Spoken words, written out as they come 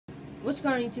What's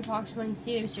going on YouTube, Hawks Running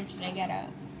Series here today? I got a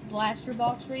blaster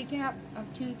box recap of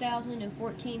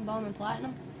 2014 Bowman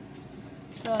Platinum.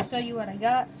 So I'll show you what I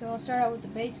got. So I'll start out with the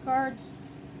base cards.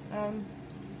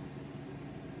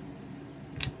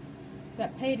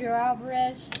 Got Pedro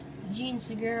Alvarez, Gene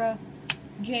Segura,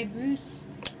 Jay Bruce,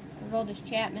 Aroldis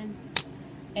Chapman,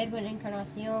 Edwin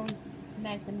Encarnacion,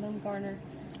 Madison Bumgarner,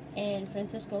 and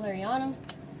Francisco Liriano.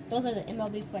 Those are the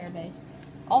MLB player base.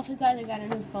 Also, guys, I got a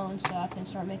new phone, so I can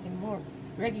start making more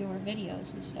regular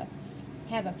videos and stuff.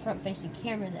 Have a front-facing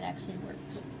camera that actually works.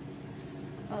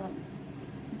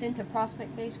 Then to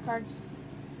prospect base cards.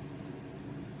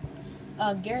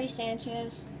 Gary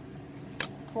Sanchez,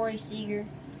 Corey Seager,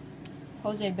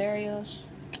 Jose Barrios,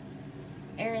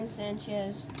 Aaron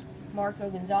Sanchez, Marco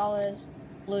Gonzalez,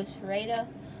 Luis Herrera,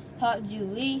 Hawk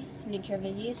Ju-Lee, Nick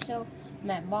Treviso,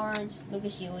 Matt Barnes,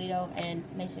 Lucas Giolito, and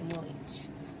Mason Williams.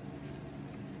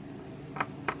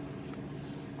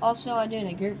 Also, I'm doing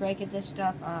a group break at this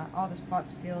stuff. All the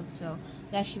spots filled, so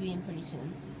that should be in pretty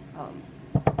soon.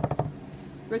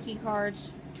 Rookie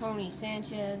cards: Tony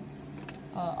Sanchez,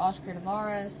 Oscar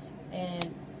Tavares,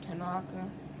 and Tanaka.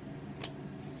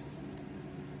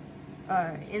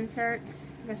 Inserts.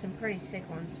 Got some pretty sick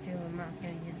ones too, in my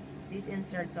opinion. These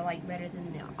inserts I like better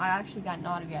than the. I actually got an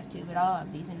autograph too, but I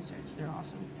love these inserts. They're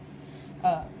awesome.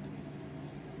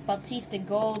 Bautista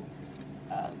Gold,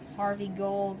 Harvey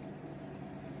Gold,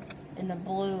 in the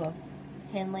blue of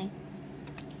Henley.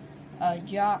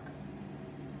 Jock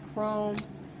Chrome,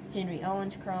 Henry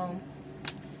Owens Chrome,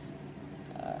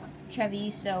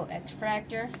 Treviso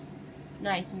X-Fractor,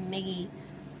 nice Miggy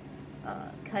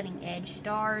Cutting Edge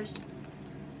Stars,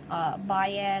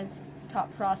 Baez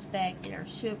Top Prospect, and our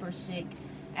super sick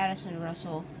Addison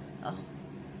Russell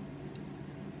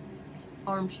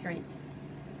Arm Strength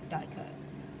die cut,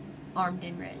 armed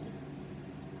and ready.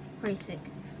 Pretty sick.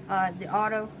 The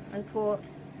auto I pulled,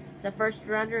 the first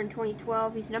rounder in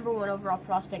 2012. He's #1 overall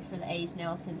prospect for the A's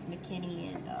now since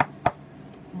McKinney and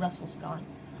Russell's gone.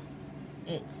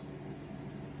 It's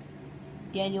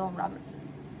Daniel Robertson.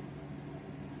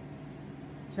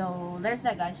 So there's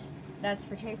that, guys. That's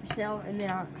for trade for sale, and then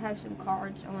I have some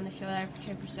cards I want to show that are for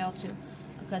trade for sale too,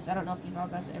 because I don't know if you all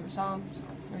guys ever saw them. So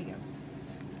here we go.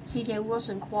 C.J.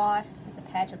 Wilson quad. There's a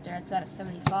patch up there. It's out of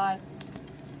 75.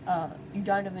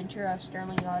 Jonathan Ventura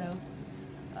Sterling auto.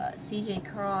 C.J.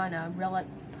 Cron relic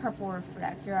purple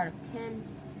refractor out of 10.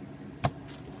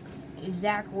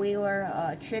 Zach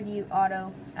Wheeler tribute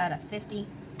auto out of 50.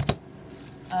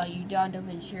 Jonathan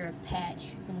Ventura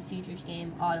patch from the Futures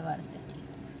game auto out of 50.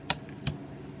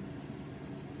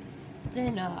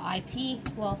 Then IP.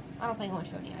 Well, I don't think I want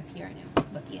to show any IP right now,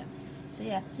 but yeah. So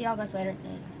yeah, see y'all guys later.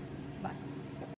 And